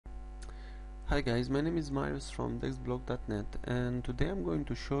Hi guys, my name is Marius from dexblog.net, and today I'm going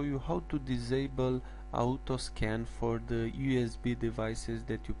to show you how to disable Autoscan for the USB devices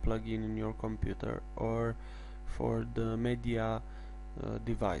that you plug in your computer or for the media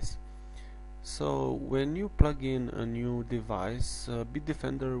device. So when you plug in a new device,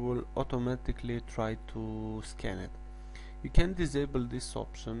 Bitdefender will automatically try to scan it. You can disable this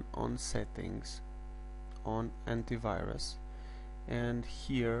option on settings, on antivirus, and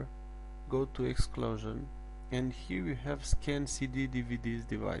here go to exclusion, and here you have scan CD DVDs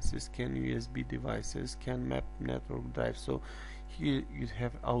devices, scan USB devices, scan map network drive. So here you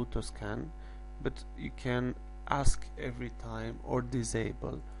have auto scan, but you can ask every time or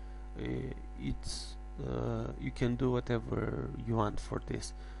disable. You can do whatever you want for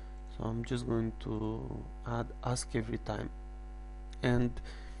this. So I'm just going to add ask every time, and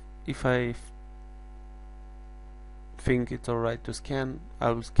if I think it's alright to scan, I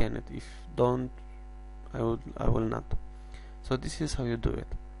will scan it. If don't, I will not. So this is how you do it.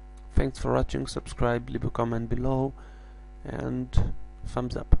 Thanks for watching. Subscribe, leave a comment below, and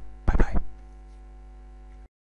thumbs up. Bye bye.